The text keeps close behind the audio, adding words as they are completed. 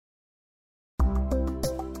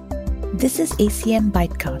This is ACM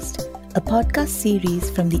ByteCast, a podcast series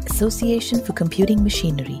from the Association for Computing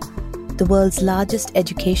Machinery, the world's largest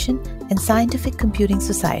education and scientific computing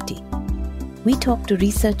society. We talk to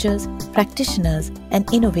researchers, practitioners,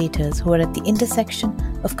 and innovators who are at the intersection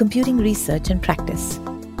of computing research and practice.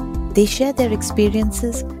 They share their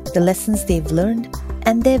experiences, the lessons they've learned,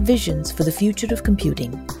 and their visions for the future of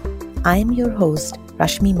computing. I am your host,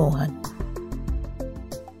 Rashmi Mohan.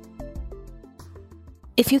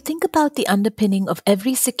 If you think about the underpinning of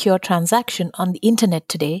every secure transaction on the internet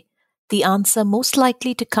today, the answer most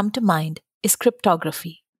likely to come to mind is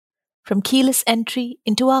cryptography. From keyless entry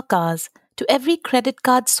into our cars to every credit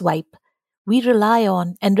card swipe, we rely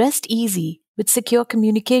on and rest easy with secure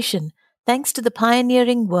communication thanks to the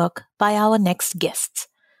pioneering work by our next guests,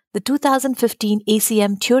 the 2015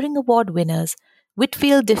 ACM Turing Award winners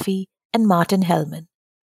Whitfield Diffie and Martin Hellman.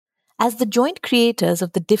 As the joint creators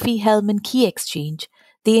of the Diffie-Hellman key exchange,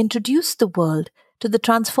 they introduced the world to the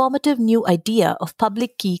transformative new idea of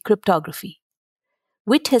public key cryptography.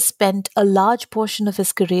 Whit has spent a large portion of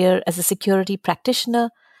his career as a security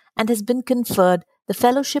practitioner and has been conferred the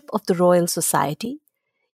Fellowship of the Royal Society,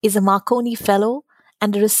 is a Marconi Fellow,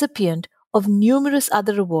 and a recipient of numerous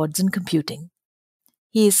other awards in computing.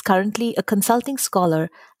 He is currently a consulting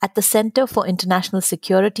scholar at the Center for International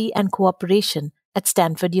Security and Cooperation at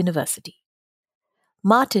Stanford University.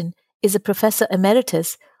 Martin is a professor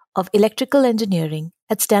emeritus of electrical engineering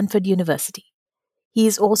at Stanford University. He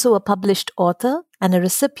is also a published author and a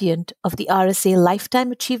recipient of the RSA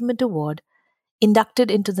Lifetime Achievement Award, inducted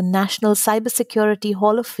into the National Cybersecurity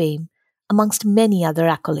Hall of Fame, amongst many other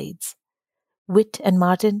accolades. Whit and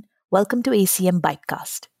Martin, welcome to ACM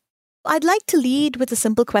ByteCast. I'd like to lead with a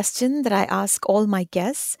simple question that I ask all my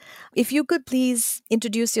guests. If you could please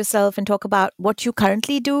introduce yourself and talk about what you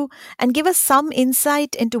currently do and give us some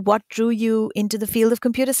insight into what drew you into the field of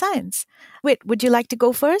computer science. Whit, would you like to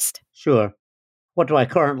go first? Sure. What do I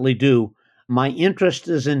currently do? My interest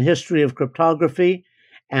is in history of cryptography,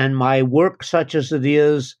 and my work, such as it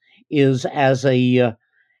is as an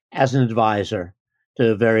advisor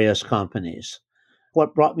to various companies.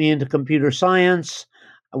 What brought me into computer science?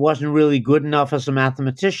 I wasn't really good enough as a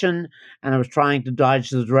mathematician, and I was trying to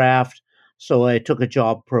dodge the draft, so I took a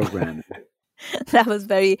job programming. That was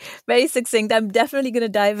very, very succinct. I'm definitely going to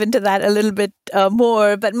dive into that a little bit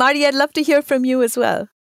more. But Marty, I'd love to hear from you as well.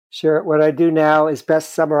 Sure. What I do now is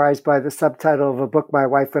best summarized by the subtitle of a book my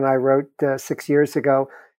wife and I wrote 6 years ago.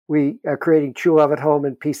 We are creating true love at home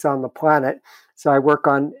and peace on the planet. So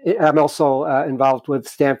I'm also involved with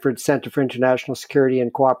Stanford Center for International Security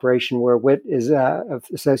and Cooperation, where Whit is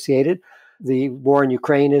associated. The war in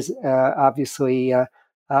Ukraine is obviously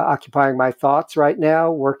occupying my thoughts right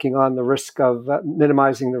now, working on the risk of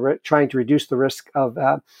trying to reduce the risk of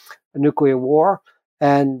a nuclear war,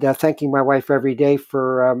 and thanking my wife every day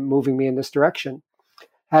for moving me in this direction.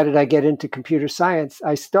 How did I get into computer science?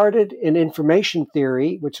 I started in information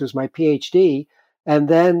theory, which was my PhD, and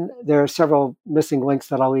then there are several missing links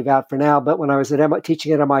that I'll leave out for now. But when I was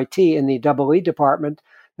teaching at MIT in the EE department,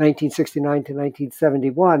 1969 to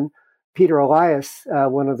 1971, Peter Elias,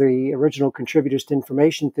 one of the original contributors to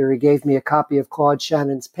information theory, gave me a copy of Claude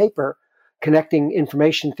Shannon's paper, Connecting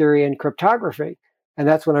Information Theory and Cryptography. And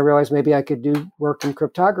that's when I realized maybe I could do work in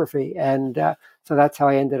cryptography. And so that's how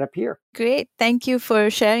I ended up here. Great. Thank you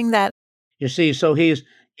for sharing that. You see, so he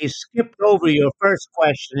skipped over your first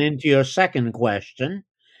question into your second question.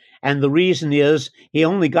 And the reason is he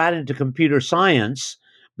only got into computer science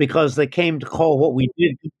because they came to call what we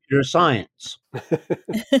did computer science.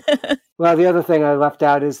 Well, the other thing I left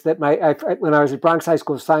out is that when I was at Bronx High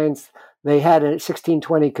School of Science, they had a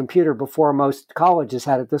 1620 computer before most colleges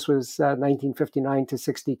had it. This was 1959 to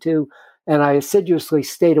 62. And I assiduously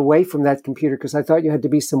stayed away from that computer because I thought you had to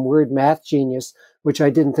be some weird math genius, which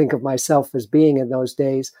I didn't think of myself as being in those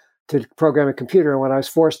days, to program a computer. And when I was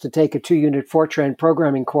forced to take a 2-unit Fortran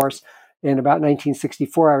programming course in about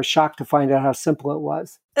 1964, I was shocked to find out how simple it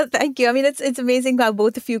was. Thank you. I mean, it's amazing how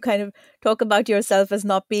both of you kind of talk about yourself as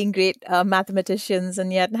not being great mathematicians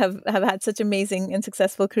and yet have had such amazing and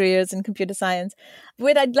successful careers in computer science.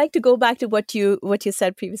 Whit, I'd like to go back to what you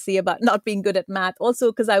said previously about not being good at math.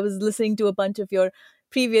 Also, because I was listening to a bunch of your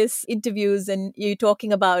previous interviews and you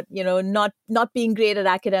talking about, not being great at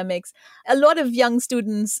academics. A lot of young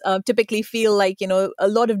students typically feel like, a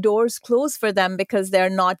lot of doors close for them because they're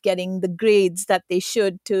not getting the grades that they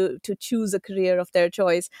should to choose a career of their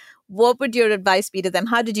choice. What would your advice be to them?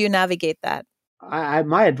 How did you navigate that?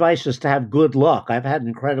 My advice is to have good luck. I've had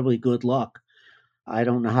incredibly good luck. I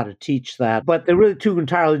don't know how to teach that, but they're really two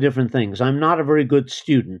entirely different things. I'm not a very good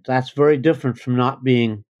student. That's very different from not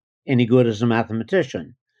being any good as a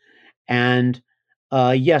mathematician. And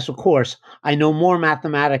yes, of course, I know more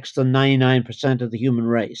mathematics than 99% of the human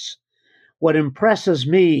race. What impresses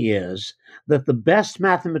me is that the best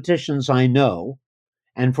mathematicians I know,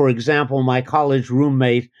 and for example, my college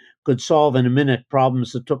roommate could solve in a minute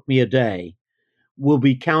problems that took me a day, will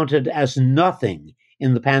be counted as nothing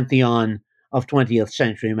in the pantheon of 20th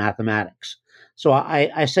century mathematics. So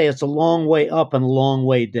I say it's a long way up and a long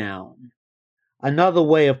way down. Another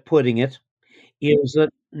way of putting it is that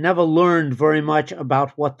I never learned very much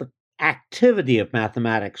about what the activity of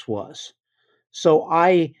mathematics was. So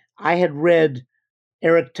I had read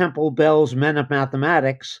Eric Temple Bell's Men of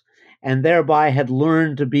Mathematics, and thereby had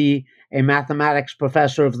learned to be a mathematics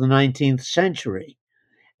professor of the 19th century.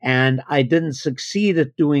 And I didn't succeed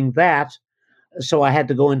at doing that, so I had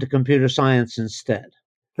to go into computer science instead.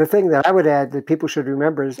 The thing that I would add that people should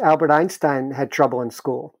remember is Albert Einstein had trouble in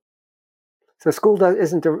school. So school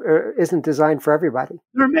isn't designed for everybody.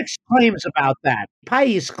 There are mixed claims about that.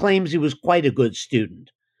 Pius claims he was quite a good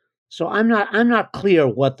student. So I'm not clear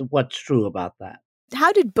what's true about that.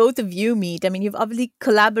 How did both of you meet? I mean, you've obviously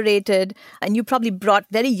collaborated and you probably brought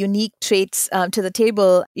very unique traits to the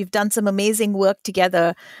table. You've done some amazing work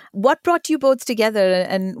together. What brought you both together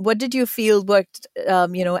and what did you feel worked,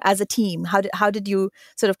 as a team? How did you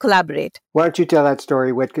sort of collaborate? Why don't you tell that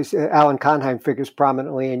story, Whit? Because Alan Conheim figures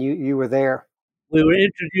prominently and you were there. We were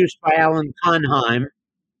introduced by Alan Conheim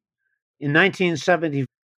in 1970.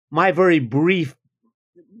 My very brief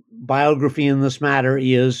biography in this matter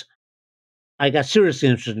is I got seriously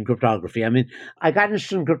interested in cryptography. I mean, I got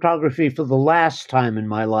interested in cryptography for the last time in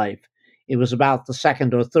my life. It was about the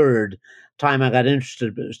second or third time I got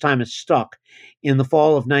interested, but it was time it stuck in the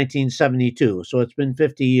fall of 1972. So it's been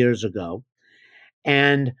 50 years ago.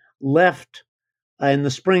 And left in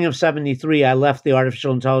the spring of 73, I left the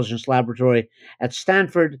artificial intelligence laboratory at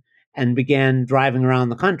Stanford and began driving around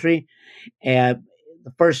the country. The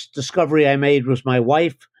first discovery I made was my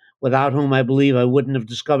wife, without whom I believe I wouldn't have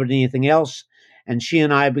discovered anything else. And she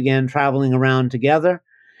and I began traveling around together.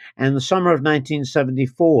 And the summer of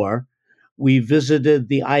 1974, we visited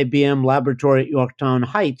the IBM laboratory at Yorktown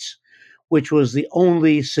Heights, which was the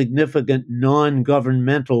only significant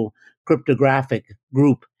non-governmental cryptographic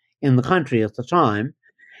group in the country at the time.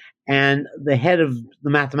 And the head of the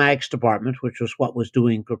mathematics department, which was what was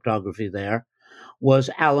doing cryptography there, was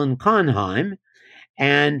Alan Conheim.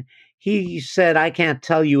 And he said, I can't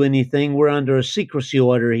tell you anything. We're under a secrecy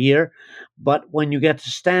order here. But when you get to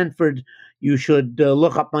Stanford, you should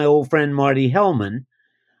look up my old friend Marty Hellman.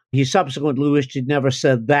 He subsequently wished he'd never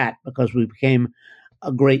said that because we became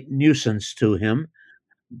a great nuisance to him.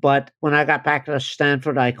 But when I got back to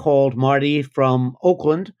Stanford, I called Marty from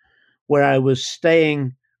Oakland, where I was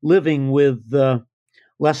living with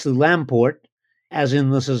Leslie Lamport, as in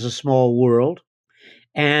This Is a Small World.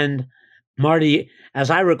 And Marty, as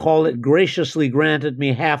I recall it, graciously granted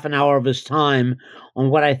me half an hour of his time on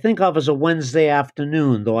what I think of as a Wednesday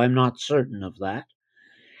afternoon, though I'm not certain of that.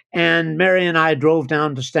 And Mary and I drove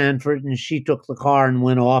down to Stanford, and she took the car and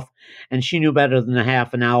went off, and she knew better than a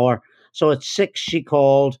half an hour. So at 6, she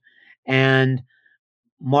called, and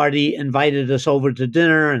Marty invited us over to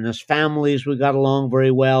dinner, and as families, we got along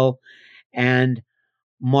very well. And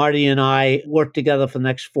Marty and I worked together for the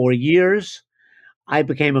next 4 years. I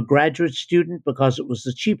became a graduate student because it was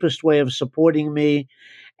the cheapest way of supporting me.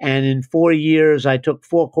 And in 4 years, I took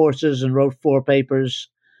 4 courses and wrote 4 papers.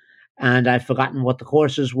 And I've forgotten what the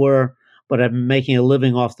courses were, but I've been making a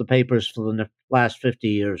living off the papers for the last 50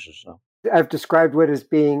 years or so. I've described Whit as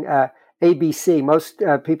being ABC. Most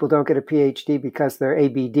people don't get a PhD because they're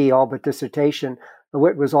ABD, all but dissertation.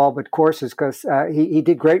 Whit was all but courses because he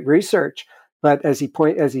did great research. But as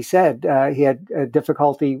he said, he had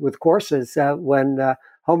difficulty with courses. When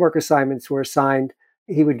homework assignments were assigned,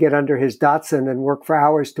 he would get under his Datsun and work for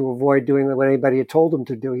hours to avoid doing what anybody had told him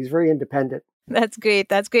to do. He's very independent. That's great.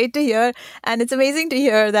 That's great to hear. And it's amazing to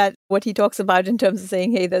hear that what he talks about in terms of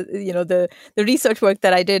saying, hey, the research work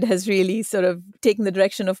that I did has really sort of taken the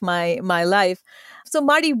direction of my life. So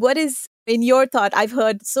Marty, what is in your thought? I've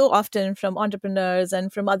heard so often from entrepreneurs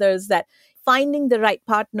and from others that finding the right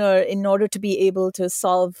partner in order to be able to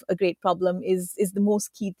solve a great problem is the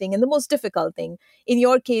most key thing and the most difficult thing. In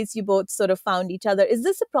your case, you both sort of found each other. Is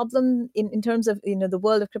this a problem in terms of the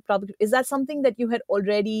world of cryptography? Is that something that you had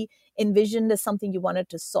already envisioned as something you wanted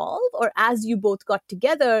to solve? Or as you both got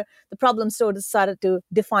together, the problem sort of started to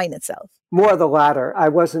define itself? More of the latter. I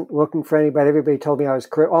wasn't looking for anybody. Everybody told me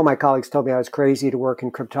all my colleagues told me I was crazy to work in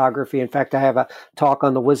cryptography. In fact, I have a talk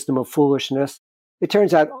on the wisdom of foolishness. It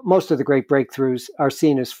turns out most of the great breakthroughs are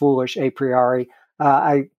seen as foolish a priori.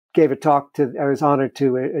 I gave a talk I was honored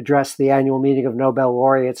to address the annual meeting of Nobel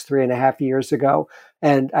laureates 3.5 years ago.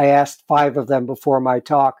 And I asked 5 of them before my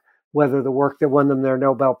talk whether the work that won them their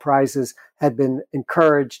Nobel Prizes had been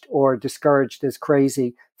encouraged or discouraged as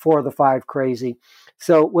crazy. 4 of the 5 crazy.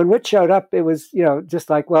 So when Whit showed up, it was, just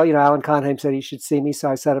like, well, Alan Conheim said he should see me. So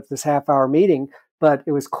I set up this half-hour meeting. But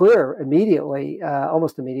it was clear immediately,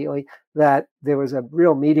 almost immediately, that there was a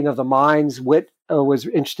real meeting of the minds. Whit was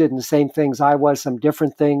interested in the same things I was, some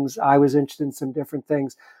different things. I was interested in some different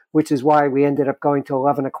things, which is why we ended up going to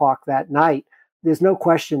 11 o'clock that night. There's no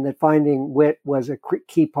question that finding Whit was a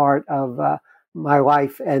key part of my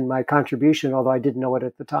life and my contribution, although I didn't know it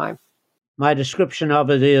at the time. My description of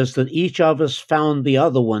it is that each of us found the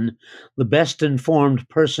other one the best informed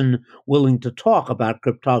person willing to talk about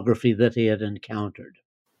cryptography that he had encountered.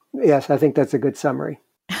 Yes, I think that's a good summary.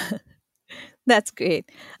 That's great.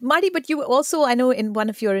 Marty, but you also, I know in one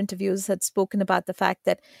of your interviews had spoken about the fact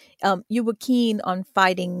that you were keen on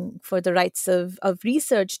fighting for the rights of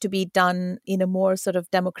research to be done in a more sort of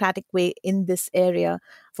democratic way in this area,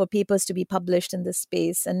 for papers to be published in this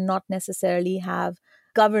space and not necessarily have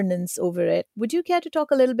governance over it. Would you care to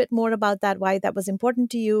talk a little bit more about that, why that was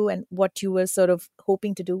important to you and what you were sort of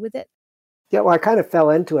hoping to do with it? Yeah, well, I kind of fell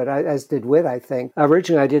into it, as did Whit, I think.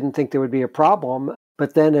 Originally, I didn't think there would be a problem.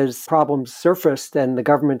 But then as problems surfaced and the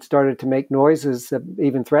government started to make noises,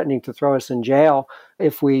 even threatening to throw us in jail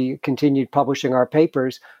if we continued publishing our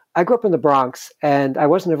papers, I grew up in the Bronx and I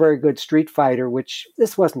wasn't a very good street fighter, which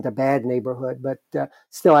this wasn't a bad neighborhood, but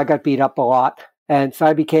still I got beat up a lot. And so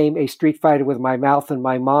I became a street fighter with my mouth and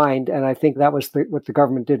my mind. And I think that was what the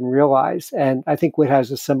government didn't realize. And I think Whit has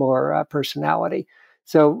a similar personality.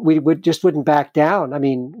 So we wouldn't back down. I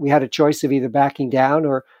mean, we had a choice of either backing down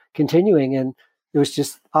or continuing. And it was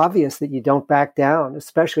just obvious that you don't back down,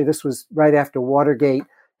 especially this was right after Watergate.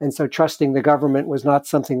 And so trusting the government was not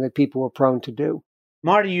something that people were prone to do.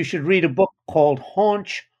 Marty, you should read a book called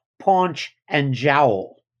Haunch, Paunch, and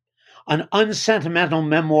Jowl, an unsentimental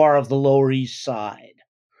memoir of the Lower East Side.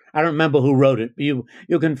 I don't remember who wrote it, but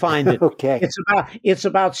you can find it. Okay. It's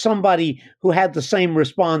about somebody who had the same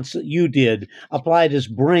response that you did, applied his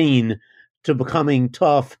brain to becoming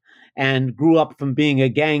tough, and grew up from being a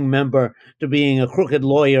gang member to being a crooked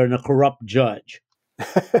lawyer and a corrupt judge.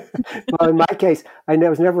 Well, in my case, I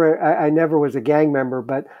never was a gang member,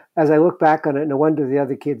 but as I look back on it, no wonder the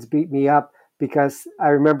other kids beat me up, because I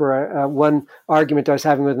remember one argument I was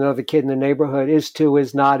having with another kid in the neighborhood: is two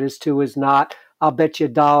is not, is two is not. I'll bet you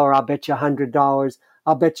 $1, I'll bet you $100,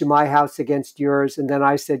 I'll bet you my house against yours. And then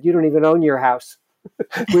I said, you don't even own your house.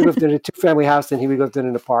 We lived in a 2-family house and he lived in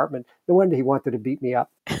an apartment. No wonder he wanted to beat me up.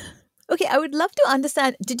 Okay, I would love to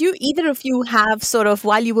understand, did you, either of you, have sort of,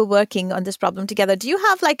 while you were working on this problem together, do you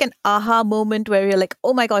have like an aha moment where you're like,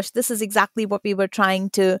 oh my gosh, this is exactly what we were trying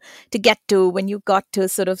to get to when you got to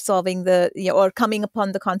sort of solving or coming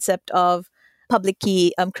upon the concept of public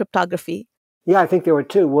key cryptography? Yeah, I think there were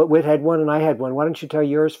 2. Whit had one and I had one. Why don't you tell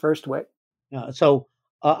yours first, Whit? So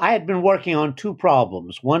I had been working on 2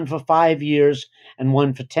 problems, one for 5 years and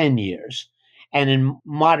one for 10 years. And in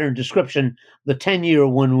modern description, the 10-year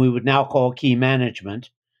one we would now call key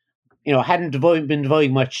management, hadn't been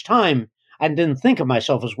devoting much time. I didn't think of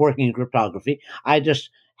myself as working in cryptography. I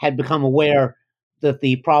just had become aware that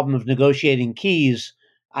the problem of negotiating keys,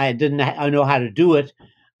 I know how to do it.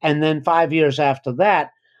 And then 5 years after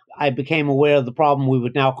that, I became aware of the problem we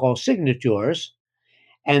would now call signatures.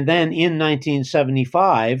 And then in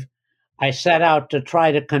 1975, I set out to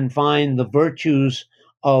try to combine the virtues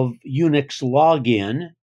of Unix login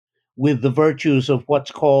with the virtues of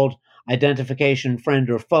what's called identification friend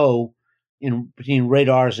or foe between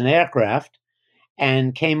radars and aircraft,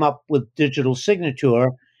 and came up with digital signature.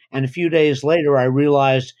 And a few days later, I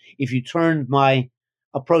realized if you turned my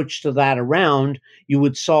approach to that around, you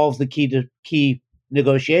would solve the key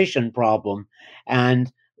negotiation problem.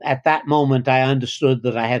 And at that moment, I understood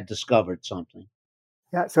that I had discovered something.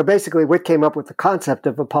 Yeah, so basically, Whit came up with the concept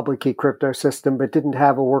of a public key crypto system, but didn't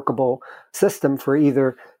have a workable system for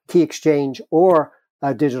either key exchange or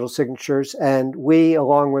digital signatures. And we,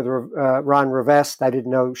 along with Ron Rivest, I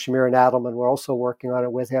didn't know Shamir-Adleman were also working on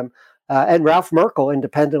it with him, and Ralph Merkel,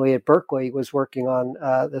 independently at Berkeley, was working on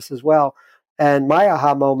this as well. And my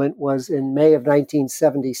aha moment was in May of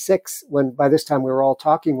 1976, when by this time we were all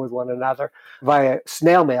talking with one another via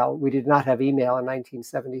snail mail. We did not have email in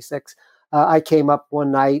 1976. I came up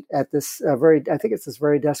one night at this I think it's this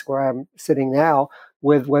very desk where I'm sitting now,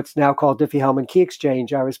 with what's now called Diffie-Hellman key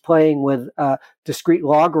exchange. I was playing with discrete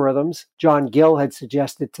logarithms. John Gill had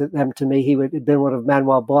suggested them to me. He had been one of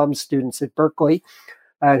Manuel Blum's students at Berkeley.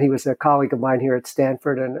 And he was a colleague of mine here at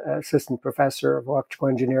Stanford and assistant professor of electrical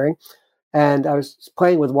engineering. And I was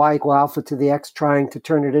playing with y equal alpha to the x, trying to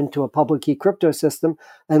turn it into a public key crypto system.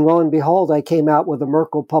 And lo and behold, I came out with a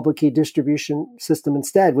Merkle public key distribution system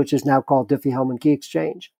instead, which is now called Diffie-Hellman key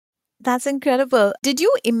exchange. That's incredible. Did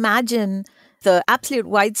you imagine the absolute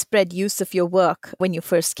widespread use of your work when you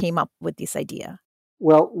first came up with this idea?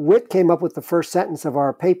 Well, Whit came up with the first sentence of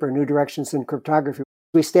our paper, New Directions in Cryptography.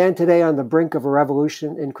 We stand today on the brink of a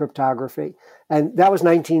revolution in cryptography. And that was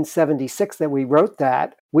 1976 that we wrote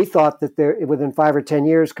that. We thought that within 5 or 10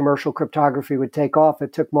 years, commercial cryptography would take off.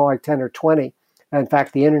 It took more like 10 or 20. In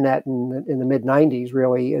fact, the internet in the mid-90s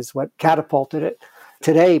really is what catapulted it.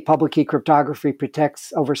 Today, public key cryptography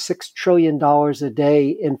protects over $6 trillion a day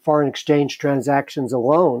in foreign exchange transactions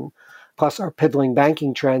alone, plus our piddling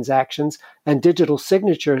banking transactions. And digital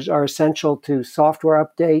signatures are essential to software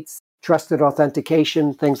updates, trusted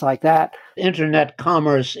authentication, things like that. Internet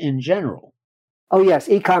commerce in general. Oh, yes.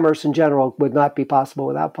 E-commerce in general would not be possible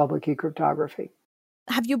without public key cryptography.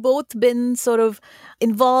 Have you both been sort of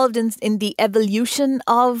involved in the evolution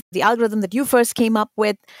of the algorithm that you first came up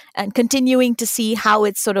with and continuing to see how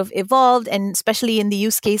it's sort of evolved, and especially in the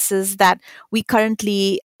use cases that we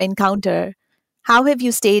currently encounter? How have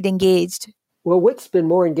you stayed engaged? Well, Whit's been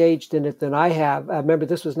more engaged in it than I have. Remember,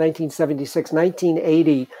 this was 1976,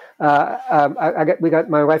 1980.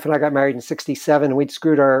 My wife and I got married in 67, and we'd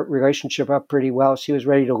screwed our relationship up pretty well. She was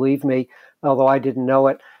ready to leave me, although I didn't know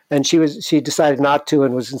it. And she decided not to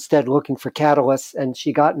and was instead looking for catalysts. And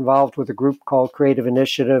she got involved with a group called Creative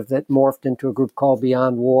Initiative that morphed into a group called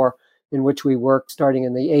Beyond War, in which we worked starting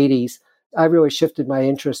in the 80s. I really shifted my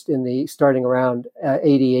interest starting around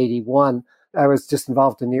 80, 81. I was just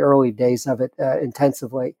involved in the early days of it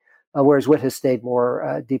intensively, whereas Whit has stayed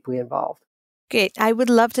more deeply involved. Great. I would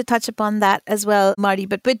love to touch upon that as well, Marty.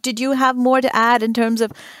 But did you have more to add in terms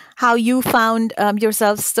of how you found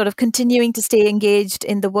yourselves sort of continuing to stay engaged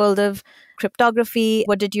in the world of cryptography?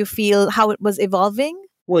 What did you feel, how it was evolving?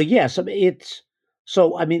 Well, yes.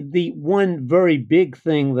 The one very big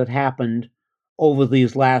thing that happened over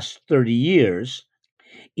these last 30 years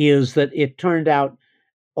is that it turned out,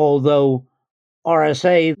 although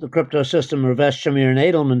RSA, the crypto system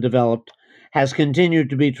Rivest-Shamir-Adleman developed, has continued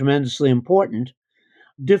to be tremendously important,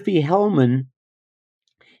 Diffie-Hellman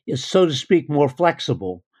is, so to speak, more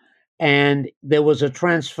flexible. And there was a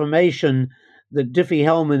transformation that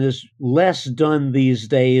Diffie-Hellman is less done these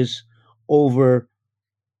days over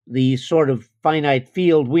the sort of finite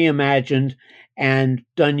field we imagined and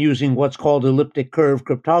done using what's called elliptic curve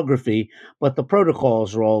cryptography, but the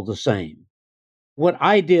protocols are all the same. What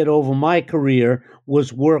I did over my career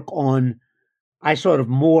was I sort of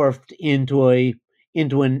morphed into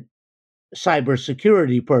an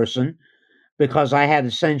cybersecurity person, because I had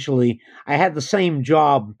the same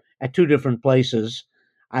job at two different places.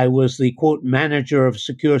 I was the, quote, manager of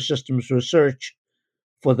secure systems research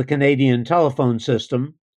for the Canadian telephone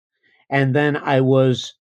system. And then I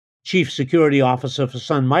was chief security officer for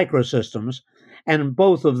Sun Microsystems. And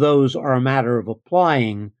both of those are a matter of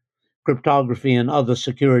applying cryptography and other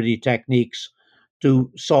security techniques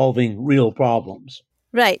to solving real problems.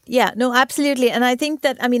 Right. Yeah. No, absolutely. And I think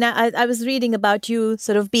that, I was reading about you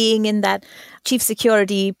sort of being in that chief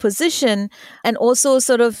security position, and also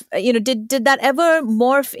sort of, did that ever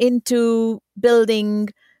morph into building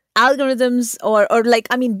algorithms or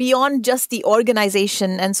beyond just the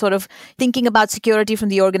organization and sort of thinking about security from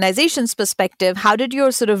the organization's perspective? How did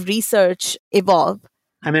your sort of research evolve?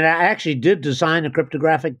 I actually did design a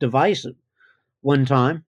cryptographic device at one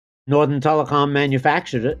time. Northern Telecom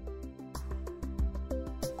manufactured it.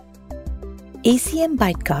 ACM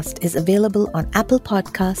ByteCast is available on Apple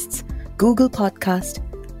Podcasts, Google Podcast,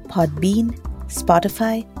 Podbean,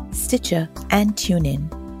 Spotify, Stitcher, and TuneIn.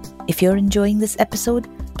 If you're enjoying this episode,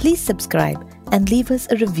 please subscribe and leave us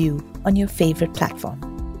a review on your favorite platform.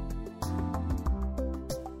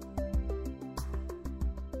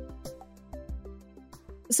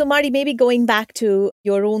 So, Marty, maybe going back to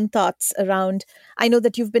your own thoughts around, I know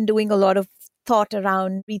that you've been doing a lot of thought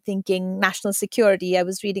around rethinking national security. I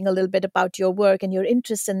was reading a little bit about your work and your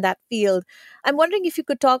interest in that field. I'm wondering if you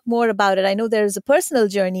could talk more about it. I know there's a personal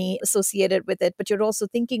journey associated with it, but you're also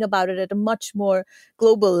thinking about it at a much more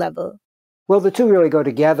global level. Well, the two really go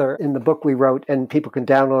together. In the book we wrote, and people can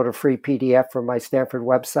download a free PDF from my Stanford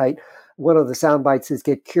website, one of the sound bites is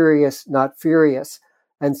get curious, not furious.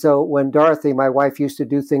 And so when Dorothy, my wife, used to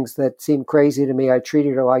do things that seemed crazy to me, I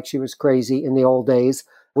treated her like she was crazy in the old days,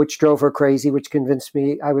 which drove her crazy, which convinced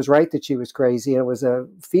me I was right that she was crazy. And it was a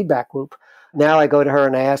feedback loop. Now I go to her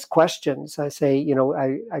and I ask questions. I say,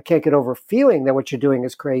 I can't get over feeling that what you're doing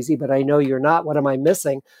is crazy, but I know you're not. What am I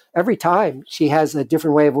missing? Every time she has a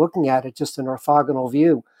different way of looking at it, just an orthogonal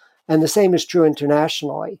view. And the same is true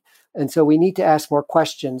internationally. And so we need to ask more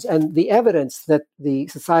questions. And the evidence that the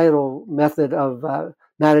societal method of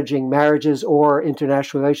managing marriages or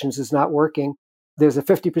international relations is not working. There's a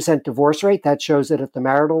 50% divorce rate. That shows it at the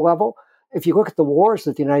marital level. If you look at the wars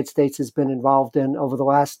that the United States has been involved in over the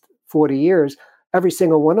last 40 years, every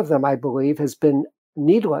single one of them, I believe, has been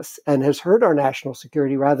needless and has hurt our national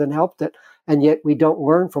security rather than helped it. And yet we don't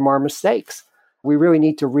learn from our mistakes. We really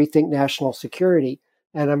need to rethink national security.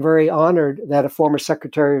 And I'm very honored that a former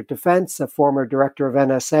Secretary of Defense, a former director of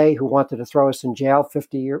NSA who wanted to throw us in jail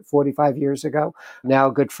 45 years ago, now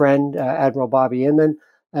a good friend, Admiral Bobby Inman,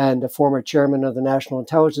 and a former chairman of the National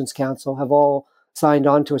Intelligence Council have all signed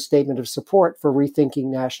on to a statement of support for rethinking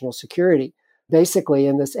national security. Basically,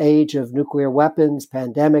 in this age of nuclear weapons,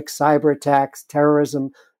 pandemics, cyber attacks,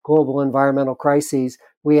 terrorism, global environmental crises,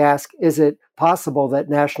 we ask, is it possible that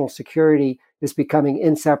national security is becoming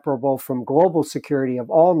inseparable from global security of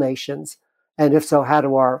all nations? And if so, how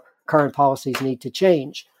do our current policies need to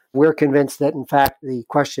change? We're convinced that, in fact, the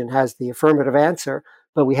question has the affirmative answer,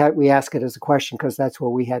 but we ask it as a question because that's where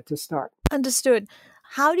we had to start. Understood.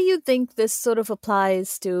 How do you think this sort of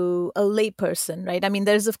applies to a layperson, right? I mean,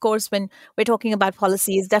 there's, of course, when we're talking about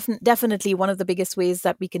policies, definitely one of the biggest ways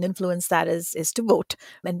that we can influence that is to vote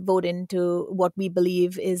and vote into what we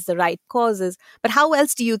believe is the right causes. But how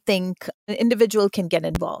else do you think an individual can get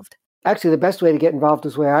involved? Actually, the best way to get involved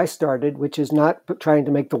is where I started, which is not trying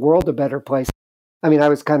to make the world a better place. I mean, I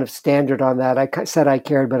was kind of standard on that. I said I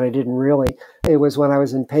cared, but I didn't really. It was when I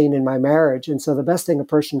was in pain in my marriage. And so the best thing a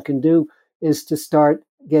person can do is to start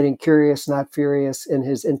getting curious, not furious in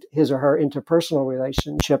his or her interpersonal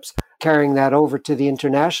relationships, carrying that over to the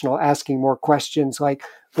international, asking more questions like,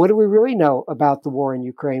 what do we really know about the war in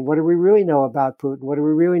Ukraine? What do we really know about Putin? What do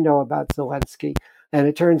we really know about Zelensky? And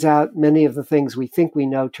it turns out many of the things we think we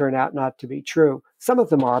know turn out not to be true. Some of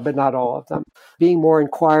them are, but not all of them. Being more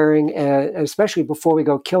inquiring, especially before we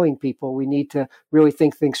go killing people, we need to really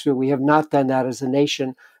think things through. We have not done that as a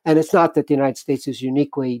nation. And it's not that the United States is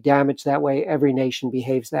uniquely damaged that way. Every nation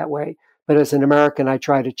behaves that way. But as an American, I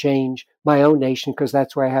try to change my own nation because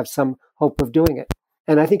that's where I have some hope of doing it.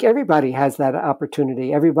 And I think everybody has that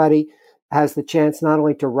opportunity. Everybody has the chance not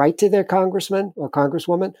only to write to their congressman or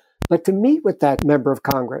congresswoman, but to meet with that member of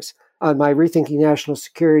Congress. On my Rethinking National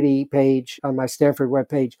Security page, on my Stanford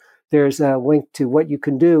webpage, there's a link to what you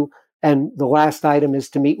can do. And the last item is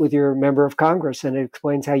to meet with your member of Congress, and it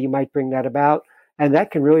explains how you might bring that about. And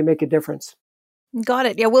that can really make a difference. Got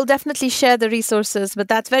it. Yeah, we'll definitely share the resources, but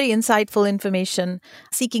that's very insightful information,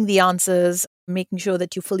 seeking the answers, making sure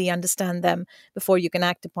that you fully understand them before you can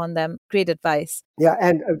act upon them. Great advice. Yeah,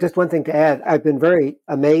 and just one thing to add, I've been very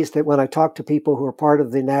amazed that when I talk to people who are part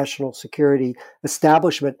of the national security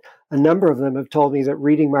establishment, a number of them have told me that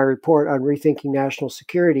reading my report on Rethinking National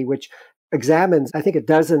Security, which examines, I think, a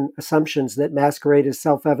dozen assumptions that masquerade as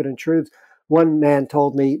self-evident truths, one man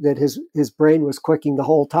told me that his brain was clicking the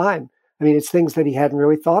whole time. I mean, it's things that he hadn't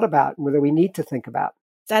really thought about and that we need to think about.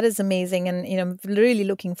 That is amazing. And, I'm really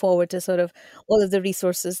looking forward to sort of all of the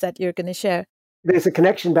resources that you're going to share. There's a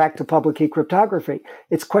connection back to public key cryptography.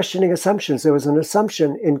 It's questioning assumptions. There was an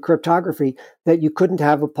assumption in cryptography that you couldn't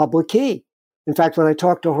have a public key. In fact, when I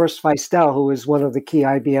talked to Horst Feistel, who was one of the key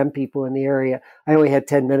IBM people in the area, I only had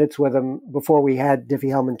 10 minutes with him before we had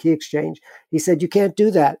Diffie-Hellman key exchange. He said, you can't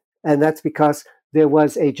do that. And that's because there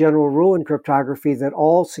was a general rule in cryptography that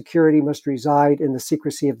all security must reside in the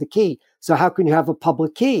secrecy of the key. So how can you have a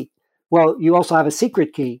public key? Well, you also have a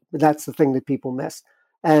secret key, but that's the thing that people miss.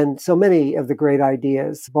 And so many of the great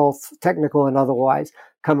ideas, both technical and otherwise,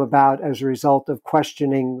 come about as a result of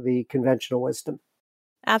questioning the conventional wisdom.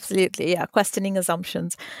 Absolutely. Yeah. Questioning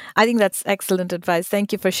assumptions. I think that's excellent advice.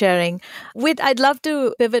 Thank you for sharing. Whit, I'd love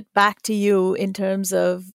to pivot back to you in terms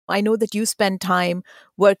of, I know that you spend time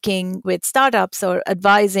working with startups or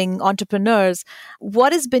advising entrepreneurs.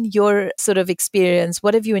 What has been your sort of experience?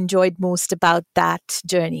 What have you enjoyed most about that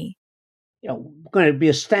journey? Going to be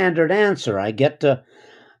a standard answer. I get to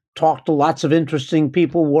talk to lots of interesting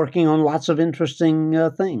people working on lots of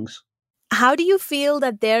interesting things. How do you feel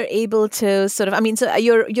that they're able to sort of, so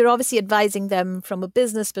you're obviously advising them from a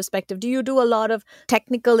business perspective. Do you do a lot of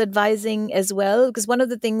technical advising as well? Because one of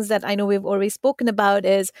the things that I know we've always spoken about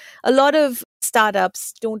is a lot of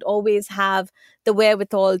startups don't always have the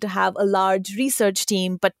wherewithal to have a large research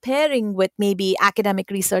team, but pairing with maybe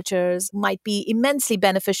academic researchers might be immensely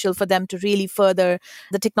beneficial for them to really further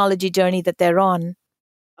the technology journey that they're on.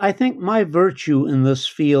 I think my virtue in this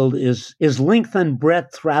field is length and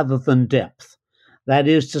breadth rather than depth. That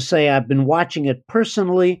is to say, I've been watching it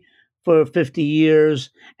personally for 50 years,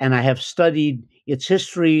 and I have studied its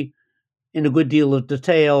history in a good deal of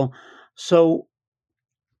detail. So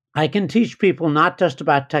I can teach people not just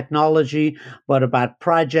about technology, but about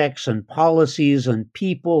projects and policies and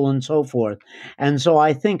people and so forth. And so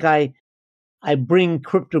I think I bring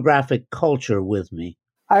cryptographic culture with me.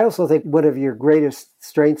 I also think one of your greatest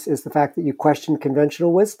strengths is the fact that you question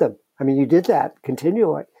conventional wisdom. I mean, you did that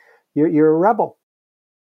continually. You're a rebel.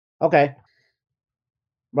 Okay.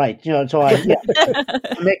 Right. So I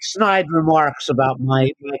make snide remarks about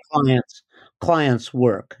my clients'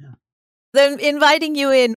 work. Them inviting you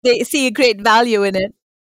in, they see a great value in it.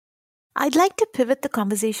 I'd like to pivot the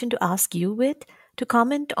conversation to ask you, Whit, to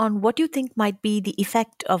comment on what you think might be the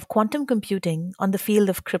effect of quantum computing on the field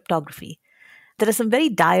of cryptography. There are some very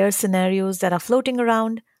dire scenarios that are floating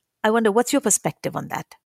around. I wonder, what's your perspective on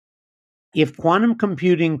that? If quantum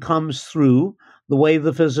computing comes through the way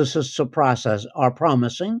the physicists are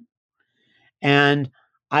promising, and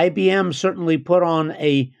IBM certainly put on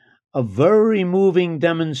a very moving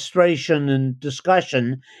demonstration and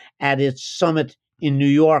discussion at its summit in New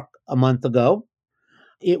York a month ago.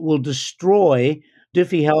 It will destroy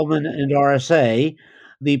Diffie-Hellman and RSA,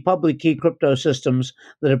 the public key crypto systems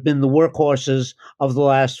that have been the workhorses of the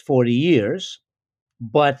last 40 years.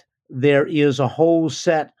 But there is a whole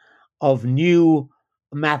set of new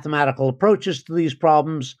mathematical approaches to these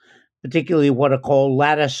problems, particularly what are called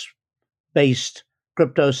lattice-based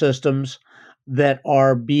crypto systems that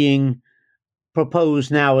are being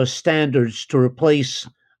proposed now as standards to replace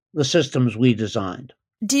the systems we designed.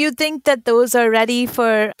 Do you think that those are ready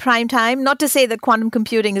for prime time? Not to say that quantum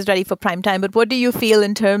computing is ready for prime time, but what do you feel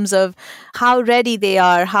in terms of how ready they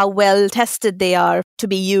are, how well tested they are to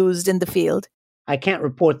be used in the field? I can't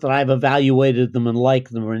report that I've evaluated them and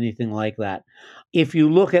liked them or anything like that. If you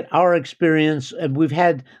look at our experience, and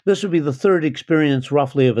this would be the third experience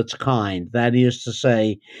roughly of its kind. That is to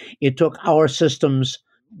say, it took our systems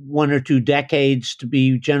 1 or 2 decades to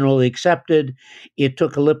be generally accepted. It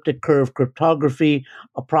took elliptic curve cryptography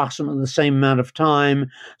approximately the same amount of time.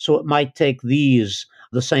 So it might take these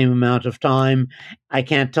the same amount of time. I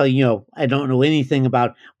can't tell you, I don't know anything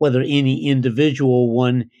about whether any individual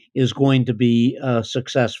one is going to be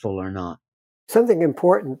successful or not. Something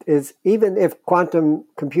important is even if quantum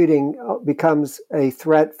computing becomes a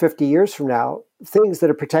threat 50 years from now, things that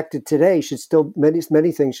are protected today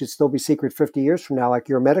many things should still be secret 50 years from now, like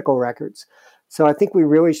your medical records. So I think we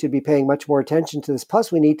really should be paying much more attention to this. Plus,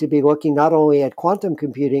 we need to be looking not only at quantum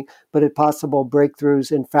computing, but at possible breakthroughs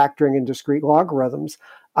in factoring and discrete logarithms.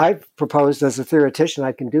 I've proposed as a theoretician,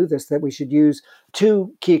 I can do this, that we should use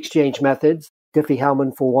 2 key exchange methods,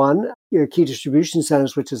 Diffie-Hellman for one, key distribution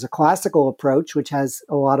centers, which is a classical approach, which has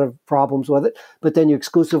a lot of problems with it. But then you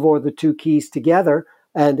exclusive OR the 2 keys together.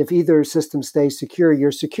 And if either system stays secure,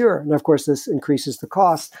 you're secure. And of course, this increases the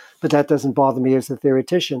cost, but that doesn't bother me as a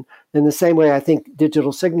theoretician. In the same way, I think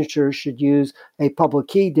digital signatures should use a public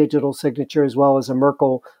key digital signature as well as a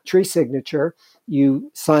Merkle tree signature.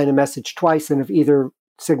 You sign a message twice, and if either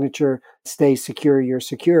signature stays secure, you're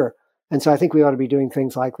secure. And so I think we ought to be doing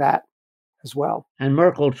things like that as well. And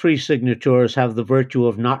Merkle tree signatures have the virtue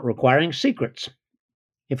of not requiring secrets.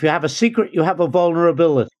 If you have a secret, you have a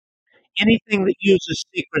vulnerability. Anything that uses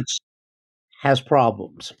secrets has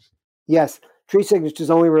problems. Yes, tree signatures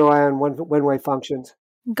only rely on one-way functions.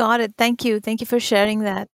 Got it. Thank you. Thank you for sharing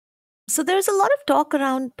that. So there's a lot of talk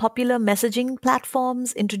around popular messaging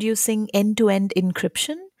platforms introducing end-to-end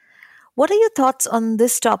encryption. What are your thoughts on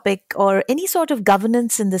this topic or any sort of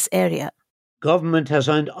governance in this area? Government has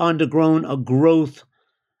undergone a growth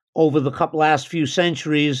over the last few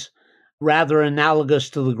centuries rather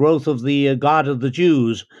analogous to the growth of the God of the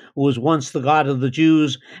Jews, who was once the God of the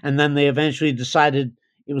Jews, and then they eventually decided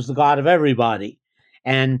it was the God of everybody.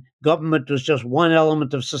 And government was just one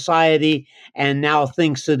element of society, and now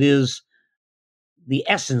thinks it is the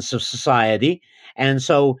essence of society. And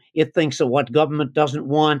so it thinks that what government doesn't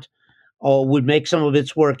want or would make some of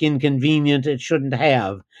its work inconvenient, it shouldn't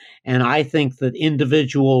have. And I think that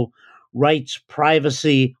individual rights,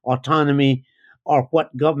 privacy, autonomy are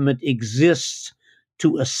what government exists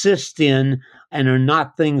to assist in and are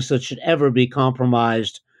not things that should ever be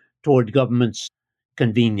compromised toward government's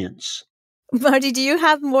convenience. Marty, do you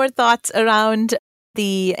have more thoughts around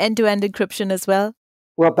the end-to-end encryption as well?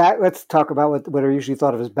 Well, let's talk about what are usually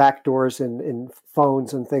thought of as backdoors in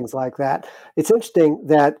phones and things like that. It's interesting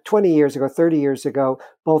that 20 years ago, 30 years ago,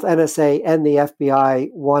 both NSA and the FBI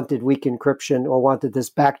wanted weak encryption or wanted this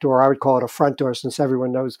backdoor. I would call it a front door since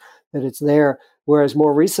everyone knows that it's there. whereas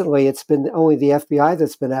more recently, it's been only the FBI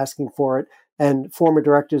that's been asking for it. And former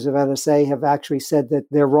directors of NSA have actually said that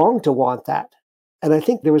they're wrong to want that. And I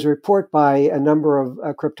think there was a report by a number of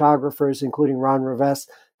cryptographers, including Ron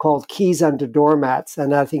Rivest, called Keys Under Doormats.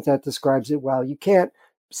 And I think that describes it well.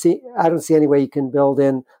 I don't see any way you can build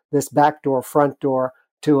in this backdoor, front door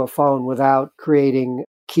to a phone without creating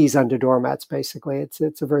keys under doormats, basically.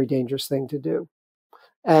 It's a very dangerous thing to do.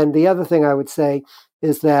 And the other thing I would say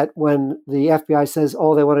is that when the FBI says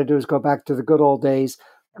all they want to do is go back to the good old days,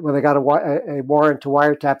 when they got a warrant to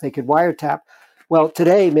wiretap, they could wiretap. Well,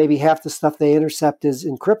 today, maybe half the stuff they intercept is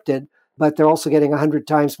encrypted, but they're also getting 100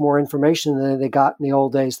 times more information than they got in the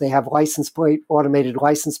old days. They have automated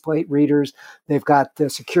license plate readers. They've got the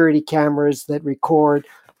security cameras that record.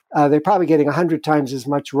 They're probably getting 100 times as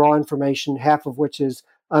much raw information, half of which is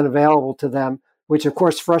unavailable to them, which of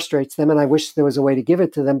course frustrates them. And I wish there was a way to give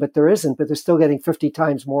it to them, but there isn't. But they're still getting 50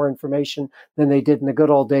 times more information than they did in the good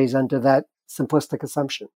old days under that simplistic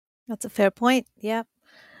assumption. That's a fair point. Yeah.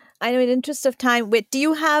 I know in interest of time, Whit, do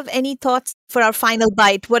you have any thoughts for our final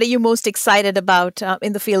bite? What are you most excited about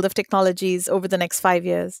in the field of technologies over the next 5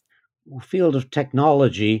 years? Field of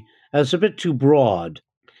technology is a bit too broad.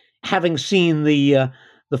 Having seen the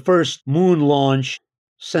first moon launch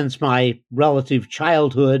since my relative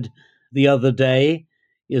childhood the other day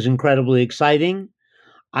is incredibly exciting.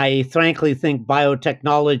 I frankly think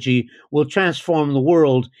biotechnology will transform the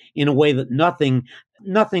world in a way that nothing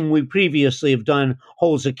we previously have done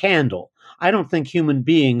holds a candle. I don't think human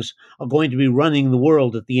beings are going to be running the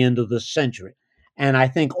world at the end of this century. And I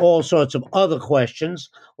think all sorts of other questions,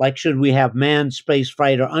 like should we have manned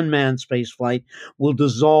spaceflight or unmanned spaceflight, will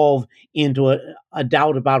dissolve into a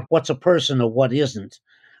doubt about what's a person or what isn't.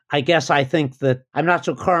 I guess I think that I'm not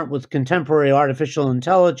so current with contemporary artificial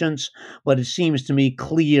intelligence, but it seems to me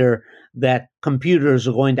clear that computers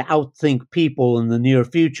are going to outthink people in the near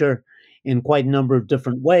future in quite a number of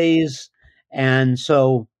different ways. And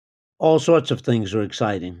so all sorts of things are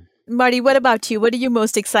exciting. Marty, what about you? What are you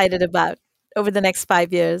most excited about over the next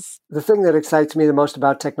 5 years? The thing that excites me the most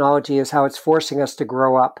about technology is how it's forcing us to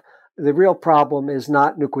grow up. The real problem is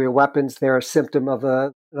not nuclear weapons. They're a symptom of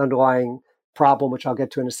an underlying problem, which I'll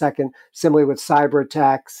get to in a second. Similarly with cyber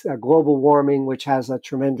attacks, global warming, which has a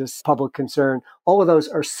tremendous public concern. All of those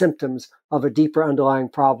are symptoms of a deeper underlying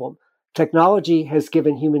problem. Technology has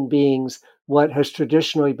given human beings what has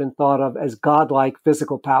traditionally been thought of as godlike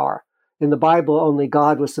physical power. In the Bible, only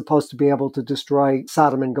God was supposed to be able to destroy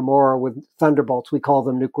Sodom and Gomorrah with thunderbolts. We call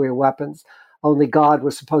them nuclear weapons. Only God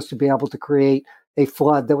was supposed to be able to create a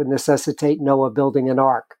flood that would necessitate Noah building an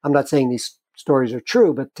ark. I'm not saying these stories are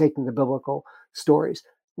true, but taking the biblical stories.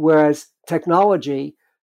 Whereas technology,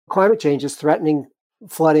 climate change is threatening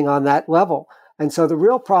flooding on that level. And so the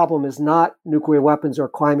real problem is not nuclear weapons or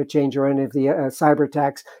climate change or any of the cyber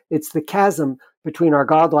attacks. It's the chasm between our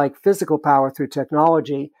godlike physical power through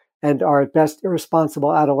technology and our at best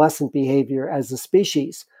irresponsible adolescent behavior as a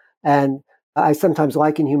species. And I sometimes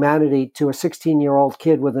liken humanity to a 16-year-old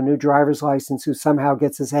kid with a new driver's license who somehow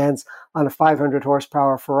gets his hands on a 500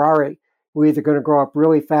 horsepower Ferrari. We're either going to grow up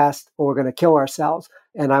really fast or we're going to kill ourselves.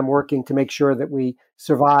 And I'm working to make sure that we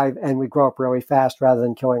survive and we grow up really fast rather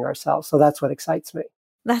than killing ourselves. So that's what excites me.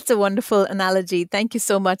 That's a wonderful analogy. Thank you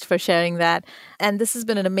so much for sharing that. And this has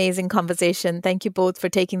been an amazing conversation. Thank you both for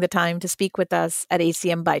taking the time to speak with us at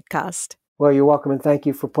ACM ByteCast. Well, you're welcome. And thank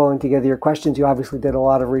you for pulling together your questions. You obviously did a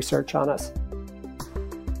lot of research on us.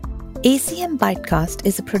 ACM ByteCast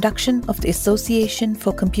is a production of the Association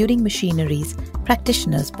for Computing Machinery's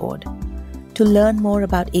Practitioners Board. To learn more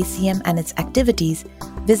about ACM and its activities,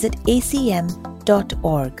 visit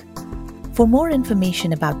acm.org. For more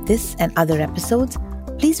information about this and other episodes,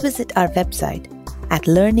 please visit our website at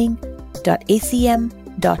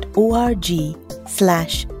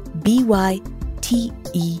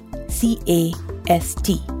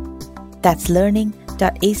learning.acm.org/bytecast. That's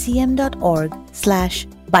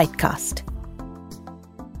learning.acm.org/bytecast.